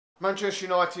Manchester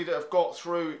United have got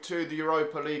through to the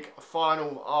Europa League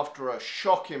final after a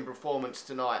shocking performance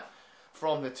tonight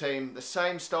from the team. The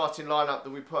same starting lineup that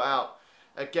we put out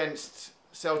against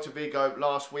Celta Vigo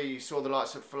last week. You saw the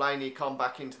likes of Fellaini come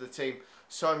back into the team.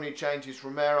 So many changes.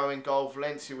 Romero in goal.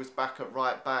 Valencia was back at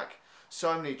right back.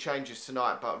 So many changes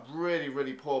tonight, but really,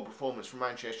 really poor performance from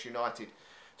Manchester United.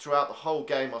 Throughout the whole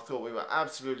game, I thought we were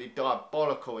absolutely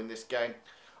diabolical in this game.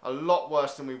 A lot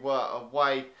worse than we were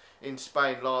away in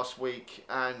Spain last week,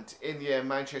 and in the end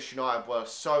Manchester United were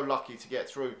so lucky to get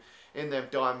through in them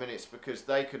dying minutes because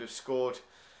they could have scored.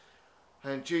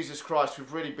 And Jesus Christ,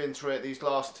 we've really been through it these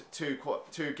last two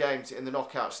games in the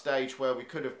knockout stage, where we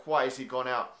could have quite easily gone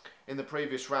out in the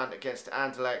previous round against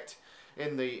Anderlecht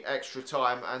in the extra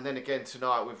time, and then again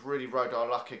tonight we've really rode our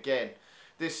luck again.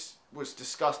 This was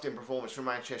disgusting performance from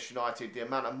Manchester United. The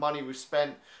amount of money we've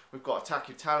spent, we've got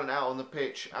attacking talent out on the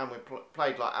pitch, and we've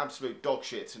played like absolute dog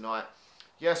shit tonight.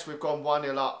 Yes, we've gone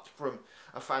 1-0 up from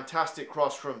a fantastic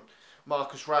cross from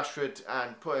Marcus Rashford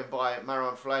and put in by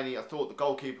Marouane Fellaini. I thought the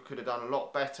goalkeeper could have done a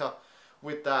lot better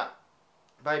with that.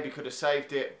 Maybe could have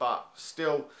saved it, but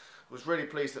still was really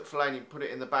pleased that Fellaini put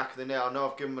it in the back of the net. I know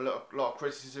I've given him a lot of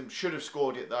criticism. Should have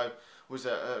scored it though. Was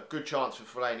a good chance for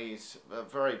Fellaini. He's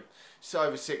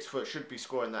over 6 foot, should be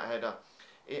scoring that header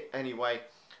anyway.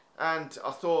 And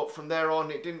I thought from there on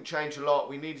it didn't change a lot.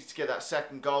 We needed to get that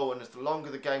second goal, and as the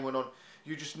longer the game went on,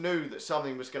 you just knew that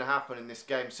something was going to happen in this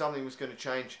game. Something was going to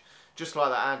change, just like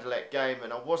that Anderlecht game.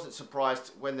 And I wasn't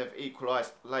surprised when they've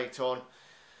equalised late on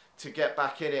to get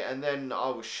back in it. And then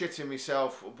I was shitting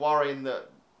myself, worrying that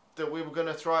we were going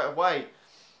to throw it away.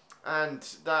 And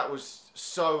that was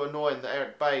so annoying that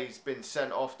Eric Bay's been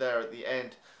sent off there at the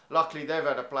end. Luckily, they've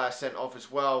had a player sent off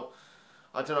as well.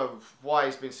 I don't know why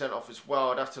he's been sent off as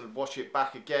well. I'd have to watch it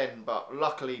back again, but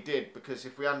luckily he did, because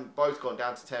if we hadn't both gone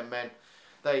down to 10 men,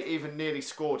 they even nearly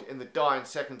scored in the dying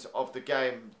seconds of the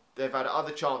game. They've had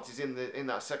other chances in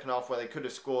that second half where they could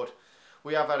have scored.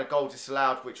 We have had a goal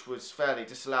disallowed, which was fairly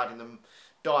disallowed in the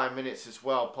dying minutes as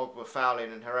well. Pogba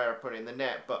fouling and Herrera putting it in the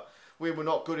net, but we were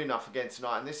not good enough again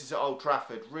tonight, and this is at Old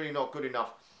Trafford. Really not good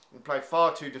enough. We played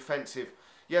far too defensive.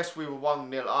 Yes, we were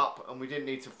 1-0 up and we didn't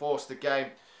need to force the game,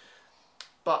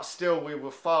 but still we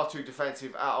were far too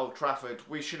defensive at Old Trafford.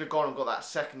 We should have gone and got that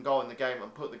second goal in the game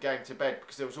and put the game to bed,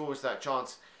 because there was always that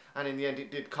chance, and in the end it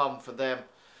did come for them.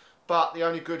 But the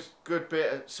only good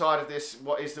bit side of this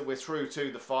is that we're through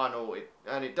to the final,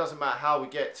 and it doesn't matter how we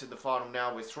get to the final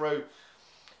now, we're through.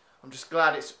 I'm just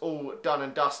glad it's all done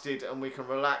and dusted and we can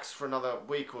relax for another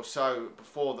week or so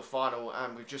before the final,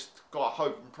 and we've just got to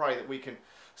hope and pray that we can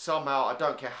somehow, I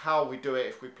don't care how we do it,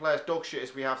 if we play as dog shit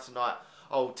as we have tonight,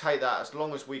 I'll take that as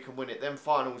long as we can win it. Them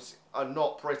finals are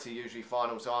not pretty, usually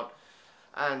finals aren't.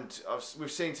 And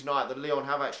we've seen tonight that Lyon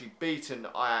have actually beaten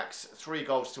Ajax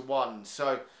 3-1.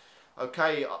 So,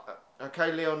 okay,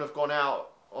 Lyon have gone out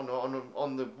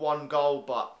on the 1 goal,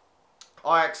 but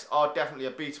Ajax are definitely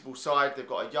a beatable side. They've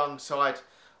got a young side,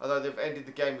 although they've ended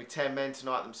the game with 10 men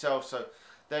tonight themselves, so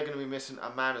they're going to be missing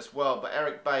a man as well. But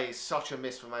Eric Bay is such a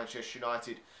miss for Manchester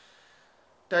United.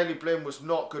 Daley Blind was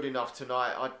not good enough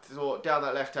tonight. I thought down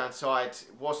that left-hand side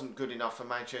wasn't good enough for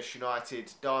Manchester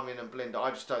United. Darmian and Blind, I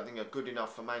just don't think are good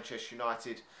enough for Manchester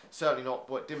United. Certainly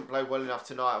not, didn't play well enough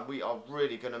tonight, and we are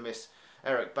really going to miss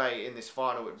Eric Bay in this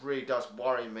final. It really does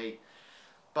worry me.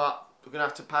 But we're going to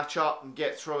have to patch up and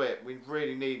get through it. We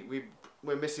really need,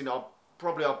 we're missing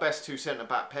probably our best 2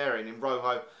 centre-back pairing in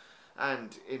Rojo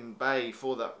and in Bay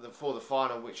for the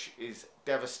final, which is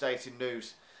devastating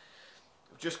news.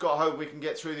 We've just got to hope we can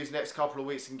get through these next couple of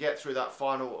weeks and get through that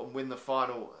final and win the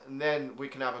final, and then we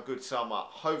can have a good summer.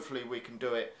 Hopefully we can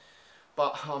do it.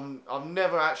 But I've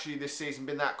never actually this season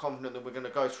been that confident that we're going to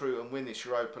go through and win this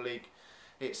Europa League.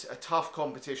 It's a tough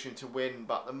competition to win,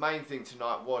 but the main thing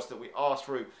tonight was that we are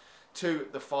through to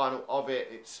the final of it.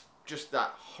 It's just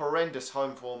that horrendous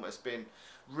home form has been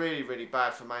really, really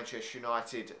bad for Manchester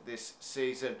United this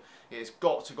season. It's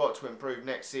got to improve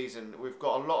next season. We've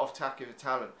got a lot of attacking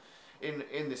talent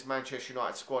in this Manchester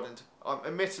United squad, and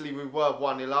admittedly we were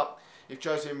 1-0 up. If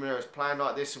Jose Mourinho was playing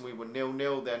like this and we were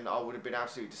 0-0, then I would have been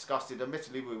absolutely disgusted.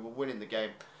 Admittedly we were winning the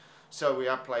game, so we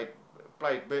have played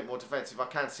a bit more defensive. I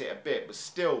can see it a bit, but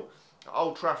still, at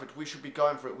Old Trafford we should be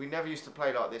going for it. We never used to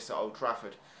play like this at Old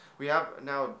Trafford. We have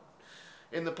now,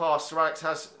 in the past, Sir Alex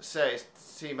has set his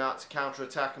team out to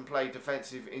counter-attack and play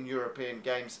defensive in European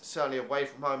games. Certainly away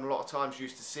from home, a lot of times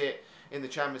used to see it in the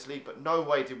Champions League, but no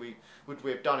way would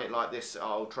we have done it like this at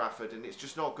Old Trafford, and it's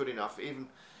just not good enough,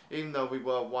 even though we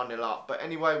were 1-0 up. But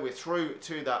anyway, we're through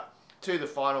to the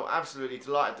final. Absolutely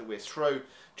delighted that we're through.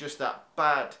 Just that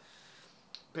bad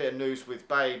bit of news with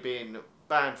Bay being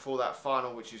banned for that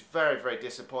final, which is very, very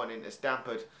disappointing. It's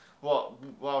dampened what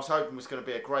I was hoping was going to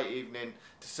be a great evening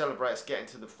to celebrate us getting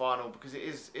to the final, because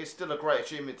it's still a great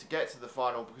achievement to get to the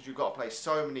final, because you've got to play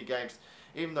so many games,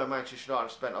 even though Manchester United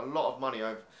have spent a lot of money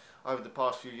over the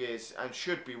past few years and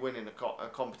should be winning a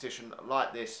competition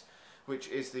like this, which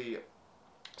is the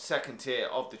second tier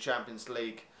of the Champions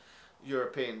League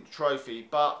European trophy.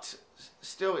 But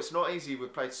still, it's not easy.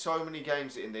 We've played so many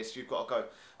games in this. You've got to go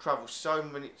travel so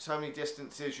many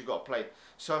distances. You've got to play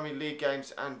so many league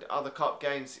games and other cup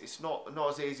games. It's not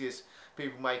as easy as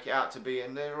people make it out to be,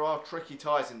 and there are tricky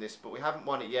ties in this, but we haven't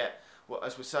won it yet,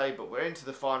 as we say. But we're into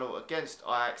the final against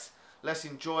Ajax. Let's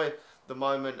enjoy the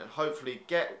moment and hopefully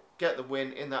get the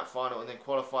win in that final and then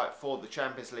qualify for the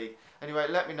Champions League. Anyway,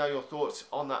 let me know your thoughts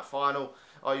on that final.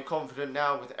 Are you confident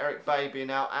now with Eric Bay being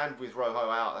out and with Rojo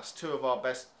out? That's two of our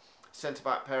best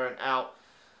centre-back pairing out.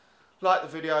 Like the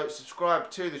video, subscribe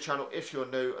to the channel if you're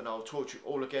new, and I'll talk to you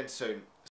all again soon.